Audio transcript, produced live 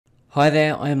Hi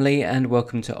there, I am Lee and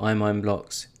welcome to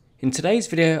iMineBlocks. In today's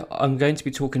video, I'm going to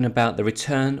be talking about the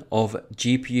return of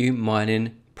GPU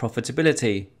mining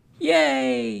profitability.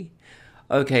 Yay!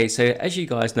 Okay, so as you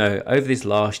guys know, over this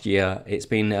last year, it's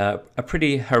been a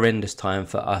pretty horrendous time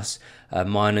for us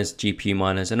miners, GPU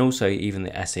miners, and also even the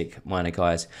ASIC miner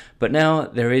guys. But now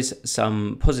there is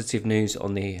some positive news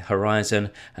on the horizon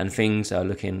and things are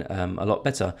looking a lot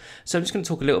better. So I'm just going to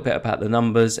talk a little bit about the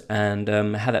numbers and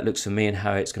how that looks for me and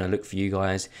how it's going to look for you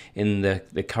guys in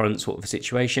the current sort of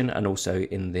situation and also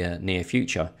in the near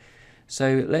future.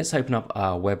 So let's open up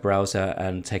our web browser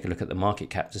and take a look at the market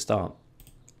cap to start.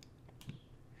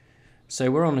 So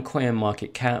we're on the Coin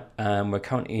market cap and we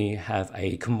currently have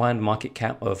a combined market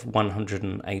cap of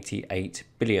 188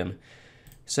 billion.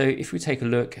 So if we take a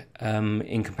look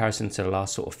in comparison to the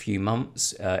last sort of few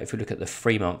months, if we look at the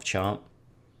 3-month chart,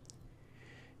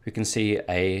 we can see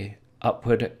a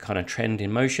upward kind of trend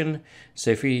in motion.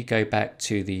 So if we go back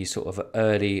to the sort of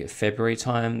early February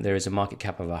time, there is a market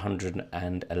cap of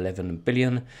 111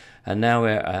 billion and now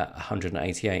we're at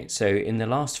 188. So in the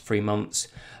last 3 months,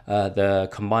 the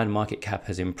combined market cap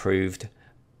has improved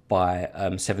by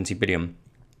 70 billion.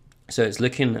 So it's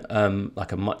looking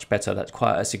like a much better, that's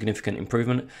quite a significant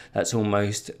improvement. That's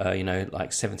almost, you know, like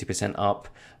 70% up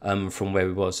from where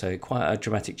we was. So quite a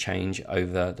dramatic change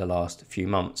over the last few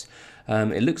months.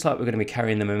 It looks like we're going to be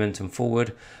carrying the momentum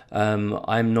forward.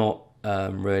 I'm not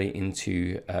really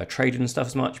into trading and stuff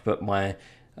as much, but my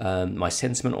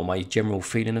sentiment or my general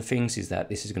feeling of things is that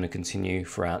this is going to continue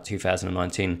throughout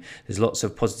 2019. There's lots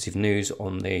of positive news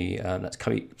on the that's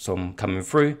coming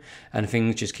through, and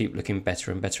things just keep looking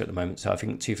better and better at the moment. So I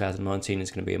think 2019 is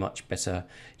going to be a much better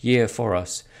year for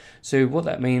us. So what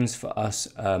that means for us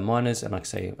miners, and like I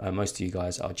say, most of you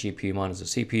guys are GPU miners or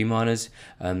CPU miners,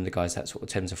 the guys that sort of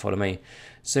tend to follow me.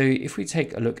 So if we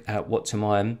take a look at what to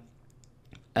mine,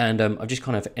 and I've just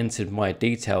kind of entered my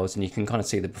details, and you can kind of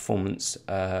see the performance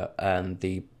and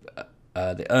the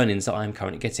earnings that I'm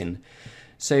currently getting.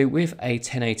 So with a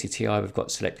 1080 Ti, we've got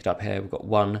selected up here. We've got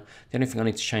one. The only thing I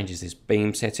need to change is this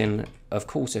beam setting. Of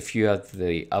course, a few of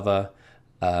the other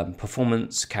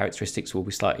performance characteristics will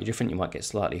be slightly different. You might get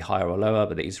slightly higher or lower,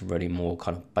 but these are really more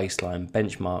kind of baseline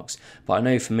benchmarks. But I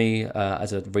know for me,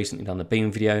 as I've recently done the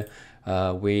beam video,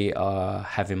 we are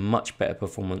having much better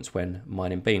performance when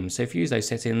mining beams. So if you use those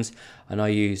settings, and I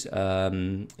use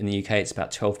in the UK it's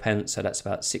about 12 pence, so that's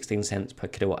about 16 cents per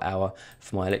kilowatt hour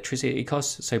for my electricity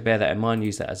costs. So bear that in mind,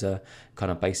 use that as a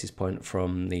kind of basis point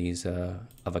from these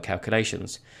other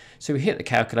calculations. So we hit the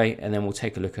calculate, and then we'll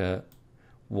take a look at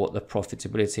what the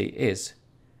profitability is.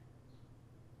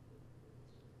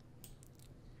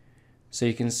 So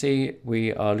you can see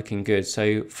we are looking good.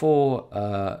 So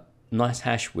for nice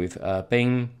hash with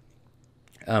Beam,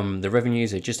 the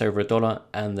revenues are just over $1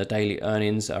 and the daily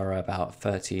earnings are about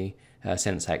 30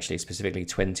 cents, actually specifically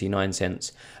 29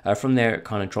 cents. From there it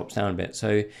kind of drops down a bit.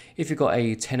 So if you've got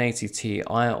a 1080 Ti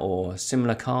or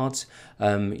similar cards,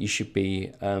 you should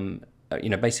be you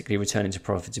know, basically returning to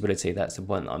profitability. That's the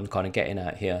point I'm kind of getting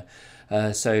at here.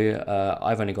 So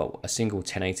I've only got a single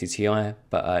 1080 Ti,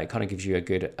 but it kind of gives you a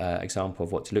good example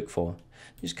of what to look for.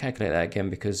 Just calculate that again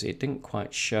because it didn't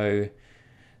quite show.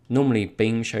 Normally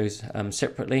Beam shows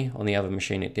separately. On the other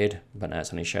machine it did, but now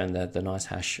it's only showing the nice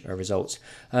hash results.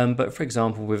 But for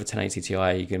example, with a 1080 Ti, you're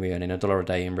going to be earning $1 a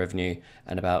day in revenue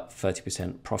and about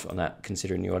 30% profit on that,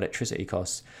 considering your electricity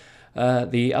costs.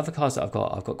 The other cards that I've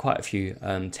got quite a few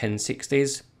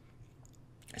 1060s.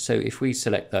 So if we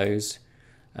select those,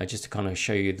 just to kind of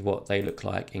show you what they look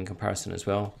like in comparison as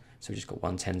well. So we've just got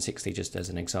one 1060 just as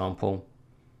an example.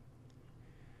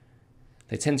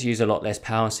 They tend to use a lot less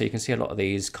power, so you can see a lot of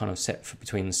these kind of set for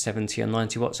between 70 and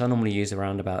 90 watts. I normally use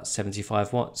around about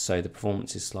 75 watts, so the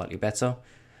performance is slightly better.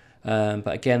 But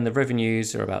again, the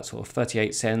revenues are about sort of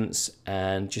 38 cents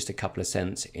and just a couple of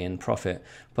cents in profit.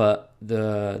 But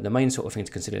the main sort of thing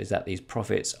to consider is that these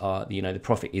profits are, you know, the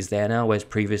profit is there now, whereas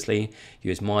previously you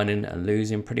was mining and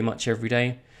losing pretty much every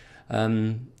day.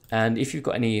 And if you've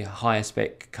got any higher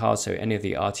spec cards, so any of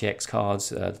the RTX cards,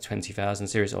 the 20,000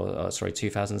 series or sorry,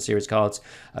 2000 series cards,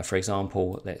 for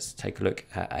example, let's take a look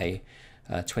at a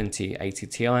 2080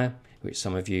 Ti, which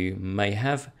some of you may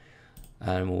have.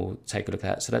 And we'll take a look at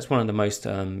that. So that's one of the most,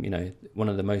 you know, one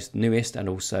of the most newest and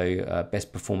also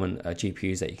best performant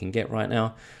GPUs that you can get right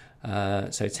now.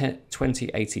 So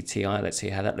 2080 Ti, let's see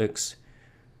how that looks.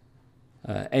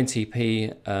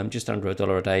 NTP, just under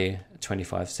 $1 a day,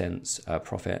 25 cents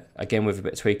profit. Again, with a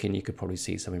bit of tweaking, you could probably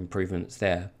see some improvements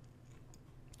there.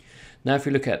 Now, if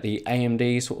we look at the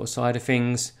AMD sort of side of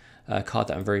things, a card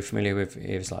that I'm very familiar with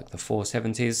is like the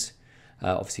 470s.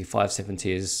 Obviously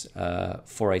 570s,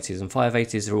 480s and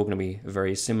 580s are all going to be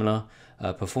very similar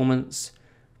performance.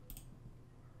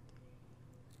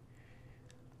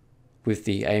 With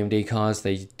the AMD cards,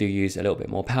 they do use a little bit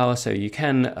more power, so you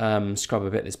can scrub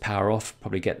a bit of this power off,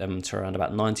 probably get them to around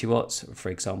about 90 watts, for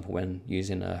example, when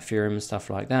using Ethereum and stuff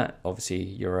like that. Obviously,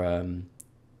 your own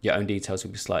details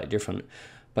will be slightly different.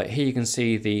 But here you can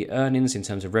see the earnings in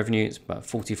terms of revenue. It's about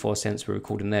 44 cents we're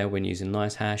recording there when using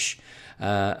NiceHash.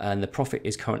 And the profit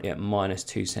is currently at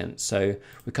 -2 cents. So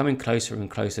we're coming closer and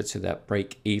closer to that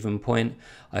break-even point.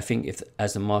 I think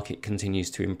as the market continues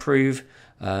to improve,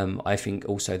 I think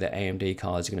also the AMD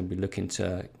cards are going to be looking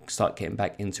to start getting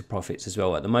back into profits as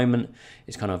well. At the moment,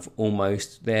 it's kind of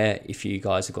almost there. If you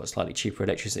guys have got slightly cheaper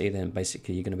electricity, then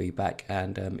basically you're going to be back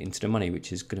and into the money,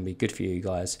 which is going to be good for you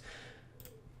guys.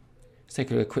 Let's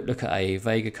take a quick look at a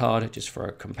Vega card just for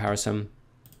a comparison.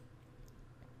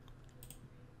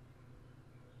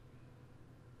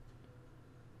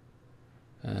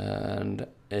 And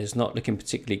it's not looking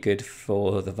particularly good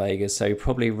for the Vegas, so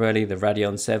probably really the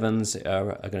Radeon 7s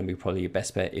are going to be probably your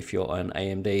best bet if you're on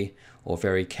AMD, or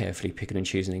very carefully picking and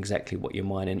choosing exactly what you're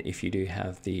mining if you do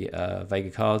have the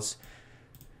Vega cards.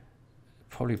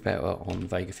 Probably better on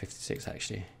Vega 56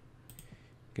 actually.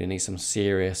 Going to need some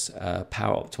serious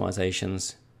power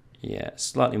optimizations. Yeah,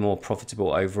 slightly more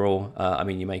profitable overall. I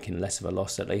mean, you're making less of a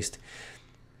loss at least,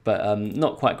 but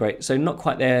not quite great. So not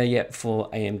quite there yet for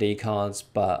AMD cards,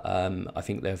 but I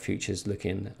think their future's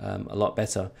looking a lot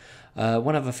better.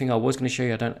 One other thing I was going to show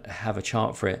you, I don't have a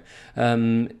chart for it,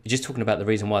 just talking about the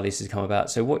reason why this has come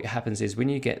about. So what happens is when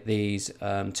you get these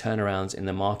turnarounds in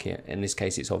the market, in this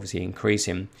case it's obviously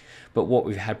increasing, but what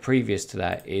we've had previous to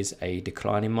that is a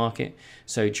declining market.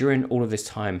 So during all of this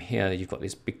time here, you've got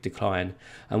this big decline,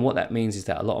 and what that means is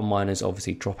that a lot of miners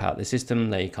obviously drop out the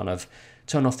system. They kind of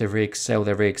turn off their rigs, sell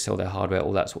their hardware,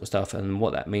 all that sort of stuff, and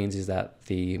what that means is that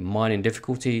the mining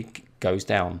difficulty goes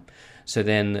down. So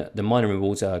then the mining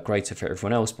rewards are greater for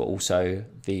everyone else, but also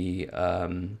the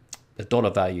dollar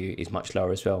value is much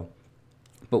lower as well.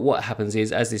 But what happens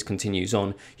is, as this continues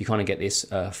on, you kind of get this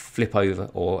flip over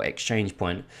or exchange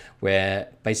point where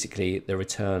basically there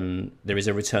is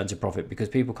a return to profit, because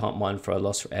people can't mine for a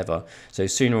loss forever. So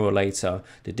sooner or later,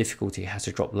 the difficulty has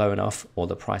to drop low enough, or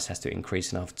the price has to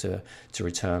increase enough to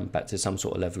return back to some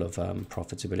sort of level of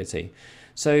profitability.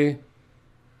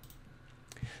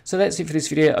 So that's it for this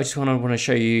video. I just want to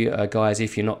show you guys,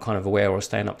 if you're not kind of aware or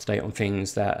staying up to date on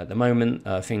things, that at the moment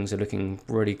things are looking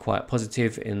really quite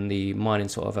positive in the mining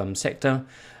sort of sector.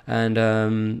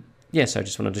 And yeah, so I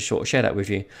just wanted to share that with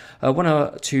you. One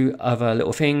or two other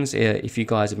little things. If you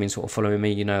guys have been sort of following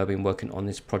me, you know I've been working on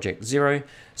this Project Zero.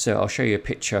 So I'll show you a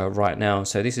picture right now.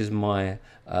 So this is my,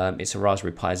 it's a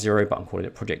Raspberry Pi Zero, but I'm calling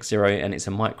it Project Zero, and it's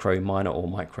a micro miner or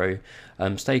micro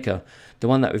staker. The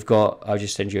one that we've got, I'll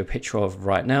just send you a picture of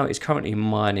right now, is currently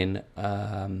mining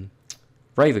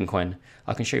Vertcoin.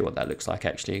 I can show you what that looks like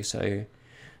actually. So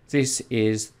this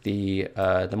is the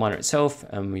miner itself,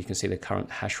 and you can see the current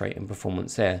hash rate and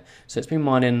performance there. So it's been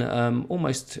mining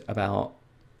almost about,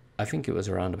 I think it was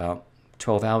around about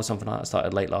 12 hours, something like that. I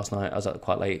started late last night. I was up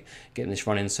quite late getting this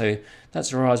running. So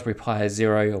that's a Raspberry Pi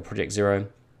Zero or Project Zero,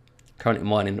 currently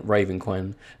mining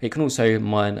Vertcoin. It can also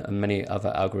mine many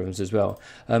other algorithms as well.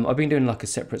 I've been doing like a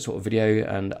separate sort of video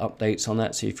and updates on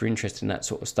that. So if you're interested in that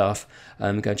sort of stuff,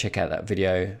 go check out that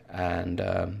video, and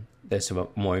there's some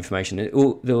more information.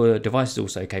 The device is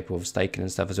also capable of staking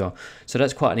and stuff as well. So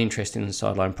that's quite an interesting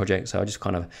sideline project. So I just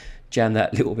kind of jam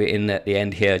that little bit in at the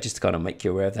end here, just to kind of make you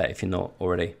aware of that if you're not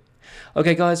already.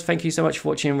 Okay guys, thank you so much for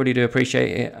watching, really do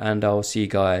appreciate it, and I'll see you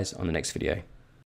guys on the next video.